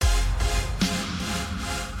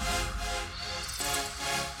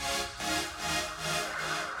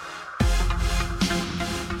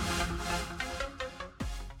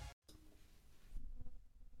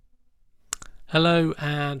Hello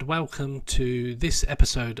and welcome to this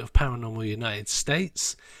episode of Paranormal United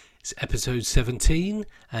States. It's episode 17,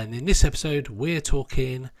 and in this episode we're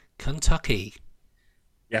talking Kentucky.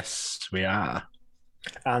 Yes, we are.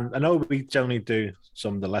 And I know we generally do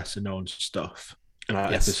some of the lesser known stuff in our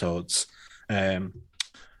Yes. episodes. Um,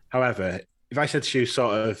 However, if I said to you,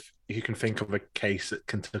 if you can think of a case that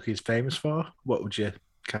Kentucky is famous for, what would you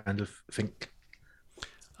kind of think?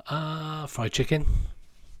 Fried chicken?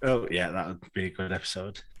 Oh, yeah, that would be a good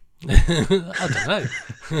episode. I don't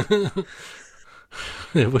know.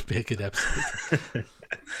 It would be a good episode.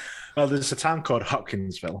 Well, there's a town called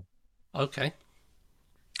Hopkinsville Okay.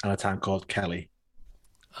 and a town called Kelly.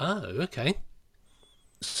 Oh, okay.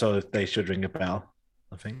 So they should ring a bell,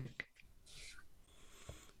 I think.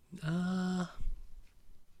 No.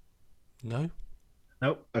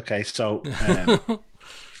 Nope. Okay, so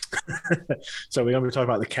so we're going to be talking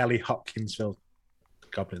about the Kelly Hopkinsville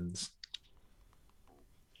goblins.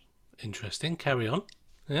 Interesting. Carry on.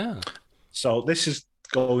 Yeah. So this is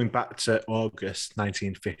going back to August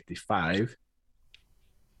 1955.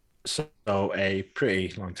 So a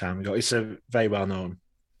pretty long time ago. It's a very well-known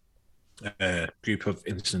group of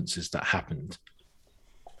instances that happened.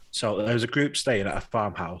 So there was a group staying at a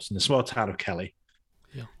farmhouse in the small town of Kelly.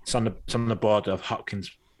 Yeah. It's on the border of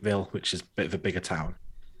Hopkinsville, which is a bit of a bigger town.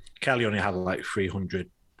 Kelly only had like 300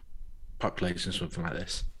 population, something like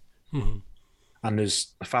this. Mm-hmm. And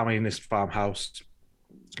there's a family in this farmhouse.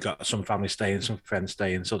 Got some family staying, some friends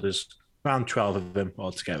staying. So there's around 12 of them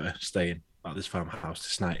all together staying at this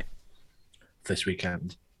farmhouse this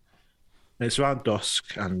weekend. And it's around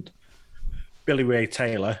dusk, and Billy Ray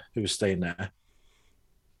Taylor, who was staying there,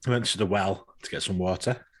 went to the well to get some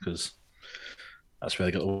water because that's where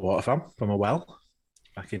they got the water from a well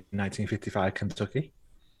back in 1955 Kentucky.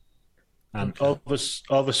 And Okay.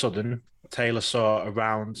 all of a sudden, Taylor saw a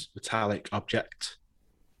round metallic object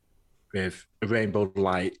with a rainbow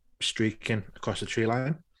light streaking across the tree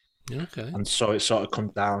line. Okay. And so it sort of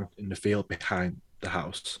come down in the field behind the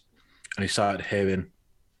house. And he started hearing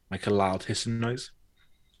like a loud hissing noise.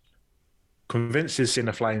 Convinced he'd seen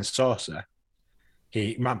a flying saucer,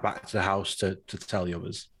 he ran back to the house to tell the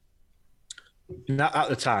others. At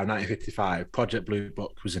the time, 1955, Project Blue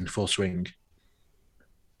Book was in full swing.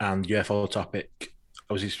 And UFO topic,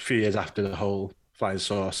 was a few years after the whole flying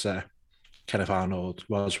saucer, Kenneth Arnold,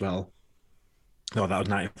 Roswell. No, that was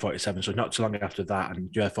 1947, so not too long after that,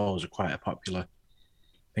 and UFOs are quite a popular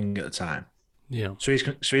thing at the time. Yeah. So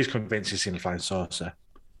he's convinced he's seen a flying saucer.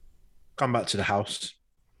 Come back to the house,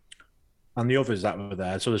 and the others that were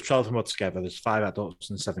there. So there's 12 of them all together. There's 5 adults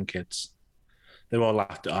and 7 kids. They all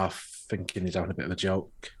laughed it off, thinking he's having a bit of a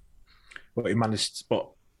joke. But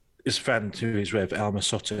his friend who he's with, Elmer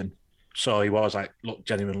Sutton, so he was looked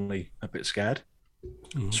genuinely a bit scared.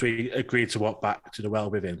 Mm-hmm. So he agreed to walk back to the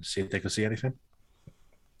well with him to see if they could see anything.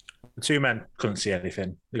 The 2 men couldn't see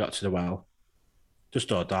anything. They got to the well,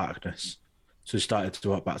 just all darkness. So they started to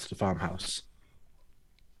walk back to the farmhouse.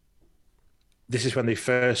 This is when they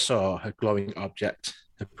first saw a glowing object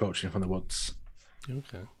approaching from the woods.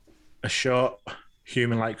 Okay. A short,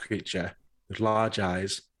 human-like creature with large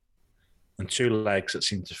eyes and 2 legs that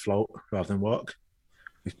seemed to float rather than walk,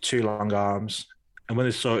 with 2 long arms. And when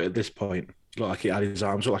they saw it at this point, it looked like he had his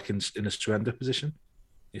arms like in a surrender position.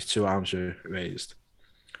 His 2 arms were raised.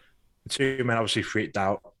 The 2 men obviously freaked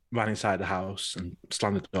out, ran inside the house and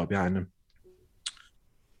slammed the door behind them.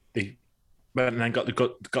 They went and then got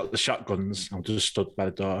the shotguns and just stood by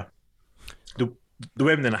the door. The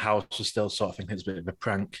women in the house were still sort of thinking it's a bit of a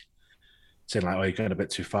prank, saying like, "Oh, you're going a bit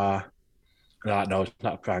too far." And they're like, "No, it's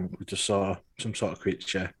not a prank. We just saw some sort of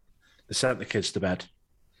creature." They sent the kids to bed,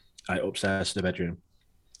 upstairs to the bedroom,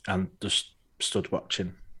 and just stood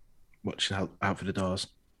watching out for the doors.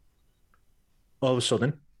 All of a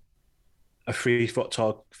sudden, a 3-foot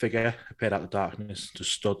tall figure appeared out of the darkness,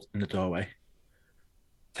 just stood in the doorway.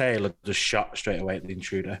 Taylor just shot straight away at the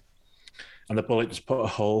intruder, and the bullet just put a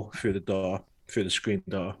hole through the screen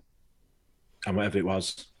door, and whatever it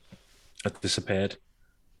was had disappeared.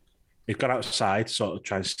 He'd gone outside, sort of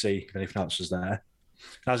trying to see if anything else was there.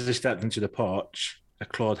 And as he stepped into the porch, a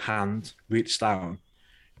clawed hand reached down,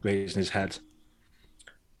 grazing his head.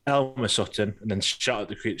 Elmer Sutton and then shot at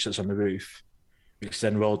the creature that's on the roof, which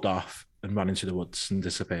then rolled off and ran into the woods and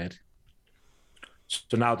disappeared.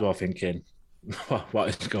 So now they're all thinking, what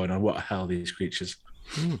is going on? What the hell are these creatures?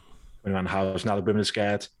 When around the house, now the women are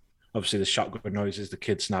scared. Obviously, the shotgun noises, the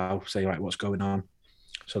kids now saying, right, what's going on?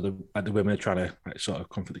 So the women are trying to sort of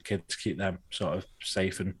comfort the kids, keep them sort of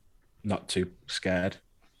safe and not too scared.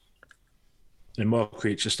 And more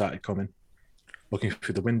creatures started coming, looking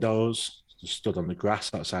through the windows, stood on the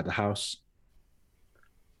grass outside the house.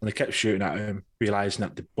 And they kept shooting at him, realizing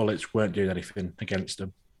that the bullets weren't doing anything against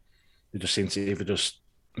him. They just seemed to either just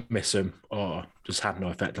miss him or just had no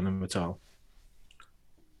effect on him at all.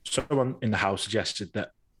 Someone in the house suggested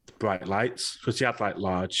that the bright lights, because he had like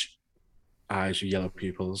large eyes with yellow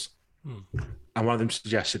pupils, and one of them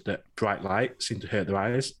suggested that bright light seemed to hurt their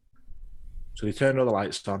eyes. So they turned all the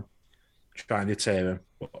lights on, trying to deter him,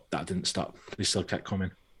 but that didn't stop. They still kept coming.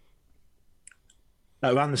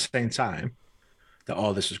 Around the same time that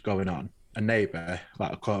all this was going on, a neighbour,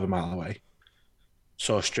 about a quarter of a mile away,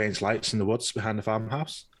 saw strange lights in the woods behind the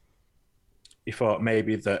farmhouse. He thought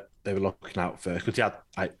maybe that they were looking out for, because he had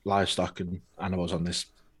like livestock and animals in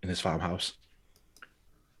this farmhouse.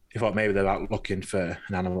 He thought maybe they were out looking for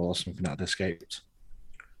an animal or something that had escaped.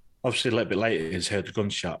 Obviously, a little bit later, he's heard the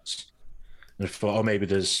gunshots, and he thought, oh, maybe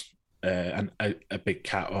there's a big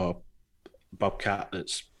cat or bobcat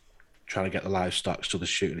that's trying to get the livestock, so they're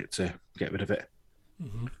shooting it to get rid of it.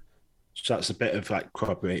 Mm-hmm. So that's a bit of like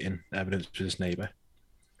corroborating evidence with his neighbour.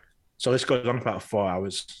 So this goes on for about 4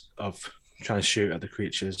 hours of trying to shoot at the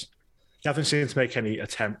creatures. He hasn't seemed to make any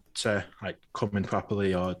attempt to like come in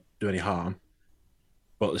properly or do any harm,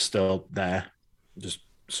 but they're still there, just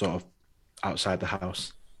sort of outside the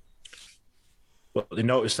house. But they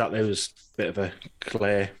noticed that there was a bit of a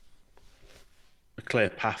clear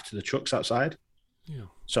path to the trucks outside. Yeah.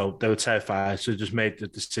 So they were terrified, so they just made the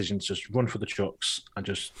decision to just run for the trucks and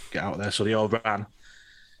just get out there. So they all ran,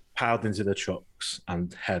 piled into the trucks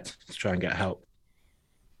and head to try and get help.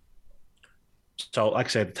 So, like I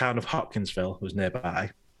said, the town of Hopkinsville was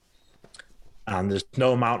nearby, and there's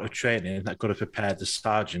no amount of training that could have prepared the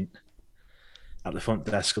sergeant at the front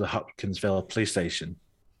desk of the Hopkinsville police station.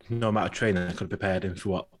 No amount of training that could have prepared him for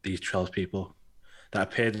what these 12 people that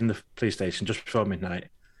appeared in the police station just before midnight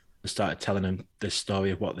and started telling him this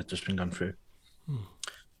story of what they'd just been gone through.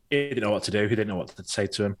 He didn't know what to do. He didn't know what to say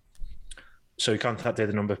to him. So he contacted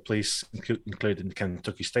a number of police, including the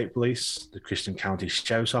Kentucky State Police, the Christian County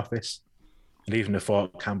Sheriff's Office, and even the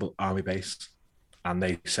Fort Campbell Army Base, and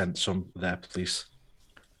they sent some of their police.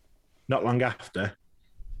 Not long after,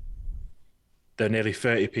 there were nearly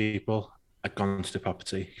 30 people had gone to the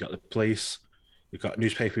property. You got the police, you've got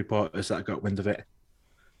newspaper reporters that got wind of it,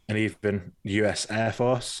 and even the US Air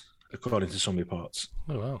Force, according to some reports.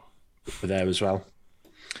 Oh, wow. Were there as well.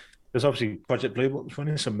 There's obviously Project Blue Book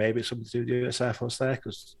running, so maybe it's something to do with the US Air Force there,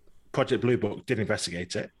 because Project Blue Book did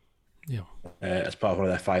investigate it as part of one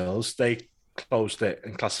of their files. They closed it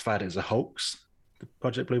and classified it as a hoax, the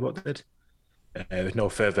Project Blue Book did. With no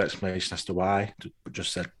further explanation as to why, but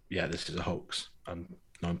just said, yeah, this is a hoax, and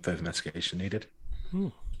no further investigation needed.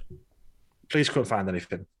 Police couldn't find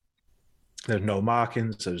anything. There were no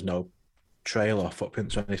markings, there was no trail or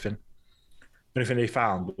footprints or anything. The only thing they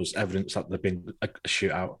found was evidence that there'd been a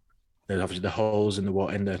shootout. There was obviously the holes in the wall,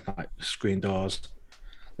 in the like screen doors.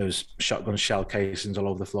 There was shotgun shell casings all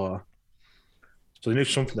over the floor. So they knew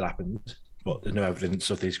something had happened, but there's no evidence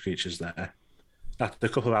of these creatures there. After a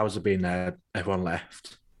couple of hours of being there, everyone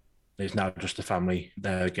left. There's now just the family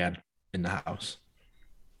there again in the house.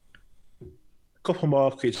 A couple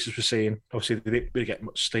more creatures were seen. Obviously, they didn't really get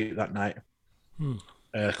much sleep that night.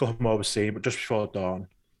 A couple more were seen, but just before dawn,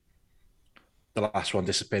 the last one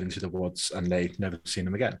disappeared into the woods, and they never seen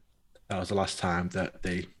them again. That was the last time that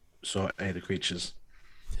they saw any of the creatures.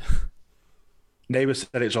 Neighbours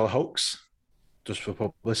said it was all a hoax, just for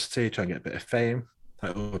publicity, trying to get a bit of fame,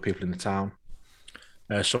 like other people in the town.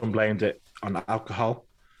 Some blamed it on alcohol.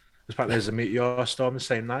 There's a meteor storm the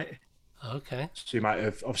same night. Okay. So you might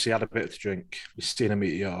have obviously had a bit to drink, seen a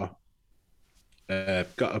meteor,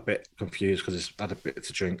 got a bit confused because it's had a bit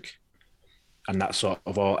to drink, and that sort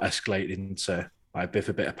of all escalated into like a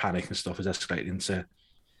bit of panic and stuff has escalated into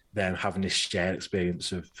them having this shared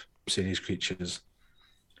experience of seeing these creatures.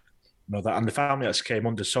 You know, that, and the family actually came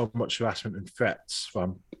under so much harassment and threats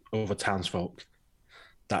from other townsfolk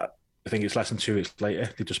that I think it's less than 2 weeks later,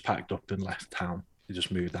 they just packed up and left town. They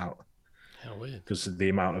just moved out. How weird. Because of the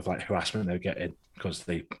amount of like harassment they were getting because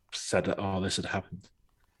they said that all this had happened.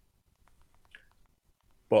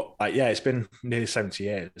 But like, yeah, it's been nearly 70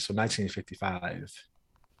 years. So 1955,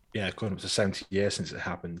 yeah, going up to 70 years since it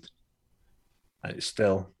happened. And it's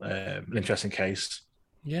still an interesting case.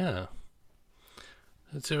 Yeah.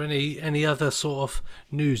 Is there any other sort of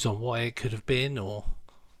news on why it could have been, or?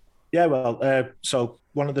 Yeah, well, so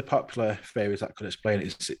one of the popular theories that could explain it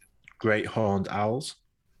is great horned owls.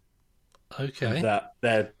 Okay. That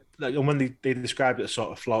they're like, and when they described it as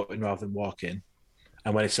sort of floating rather than walking,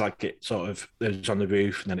 and when it's like it sort of it was on the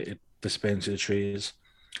roof and then it disappeared into the trees,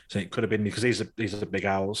 so it could have been because these are big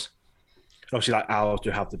owls, Obviously, like owls do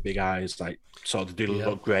have the big eyes, like sort of do Yeah.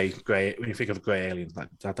 look grey. When you think of grey aliens, like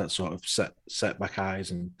they have that sort of set back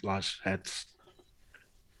eyes and large heads,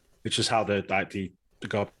 which is how the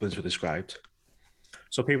goblins were described.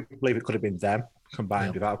 So people believe it could have been them combined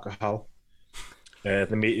Yeah. with alcohol, the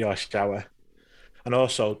meteor shower, and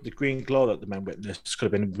also the green glow that the men witnessed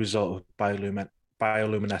could have been a result of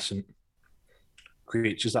bioluminescent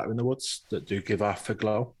creatures that are in the woods that do give off a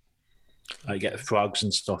glow. Like you get frogs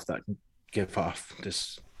and stuff that can give off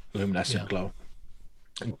this luminescent Yeah. glow,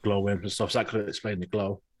 and glowworms and stuff. So that could explain the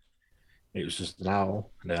glow. It was just an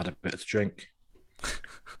owl, and they had a bit to drink.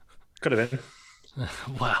 Could have been.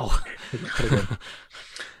 Wow. Could have been.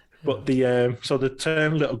 But the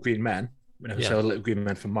term "little green men," when I say "little green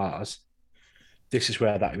men" from Mars, this is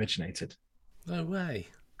where that originated. No way.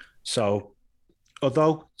 So,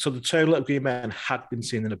 the term "little green men" had been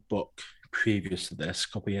seen in a book previous to this, a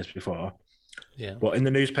couple of years before. Yeah. But in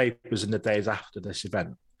the newspapers in the days after this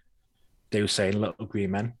event, they were saying "little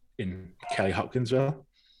green men" in Kelly Hopkinsville,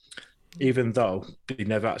 even though they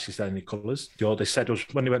never actually said any colours. All they said was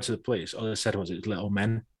when they went to the police, all they said was it was little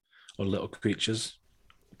men or little creatures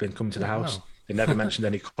been coming to the house. Wow. They never mentioned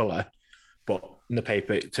any colour, but in the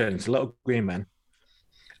paper it turned into little green men.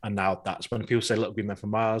 And now that's when people say little green men from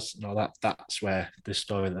Mars and all that. That's where this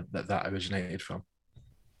story that originated from.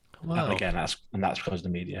 Wow. And again, that's because the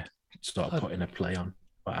media started putting a play on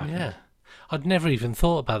what happened. Yeah. I'd never even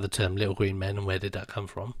thought about the term "little green men" and where did that come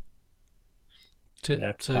from.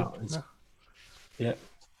 Yeah, No. Yeah.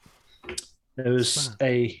 There was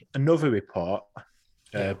another report,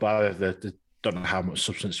 but I don't know how much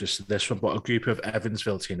substance there is to this one, but a group of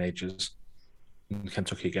Evansville teenagers in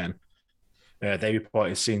Kentucky again, they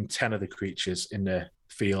reported seeing 10 of the creatures in the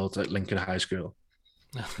field at Lincoln High School.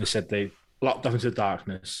 They said they locked off into the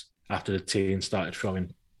darkness after the teens started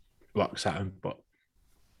throwing rocks at them, but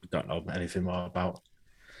we don't know anything more about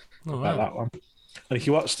that one. And if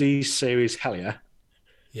you watch the series Hellier,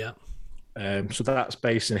 Yeah. so that's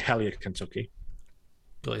based in Hellier, Kentucky.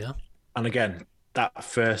 Got ya. And again, that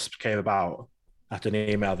first came about after an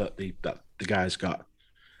email that the guys got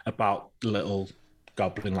about the little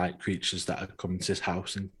goblin-like creatures that are coming to his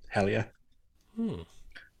house in Hellier. And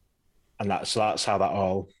that's how that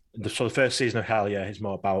all. So the first season of Hellier is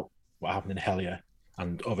more about what happened in Hellier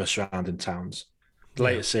and other surrounding towns. The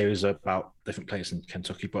latest series are about different places in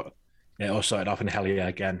Kentucky, but it all started off in Hellier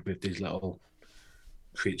again with these little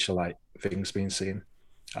creature-like things being seen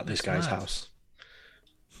at this guy's house.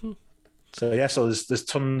 So there's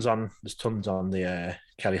tons on the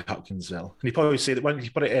Kelly Hopkinsville, and you probably see that when you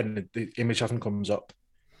put it in, the image often comes up.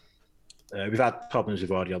 We've had problems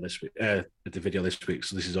with audio this week, with the video this week,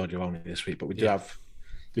 so this is audio only this week. But we do have.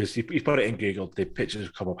 You put it in Google, the pictures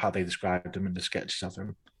come up how they described them and the sketches of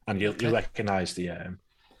them, and you'll recognise the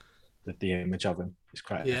image of them. It's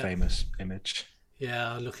quite a famous image.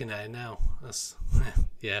 Yeah, I'm looking at it now. That's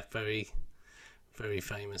very, very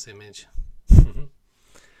famous image.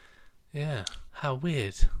 Yeah, how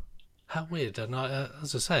weird. And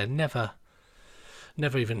as I say, I never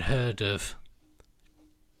even heard of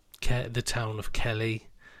the town of Kelly,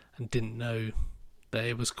 and didn't know that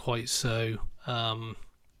it was quite so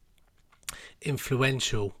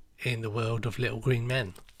influential in the world of little green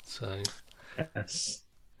men. So, yes,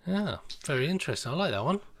 yeah, very interesting. I like that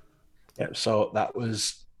one. Yep. So that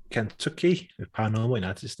was Kentucky with Paranormal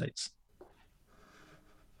United States.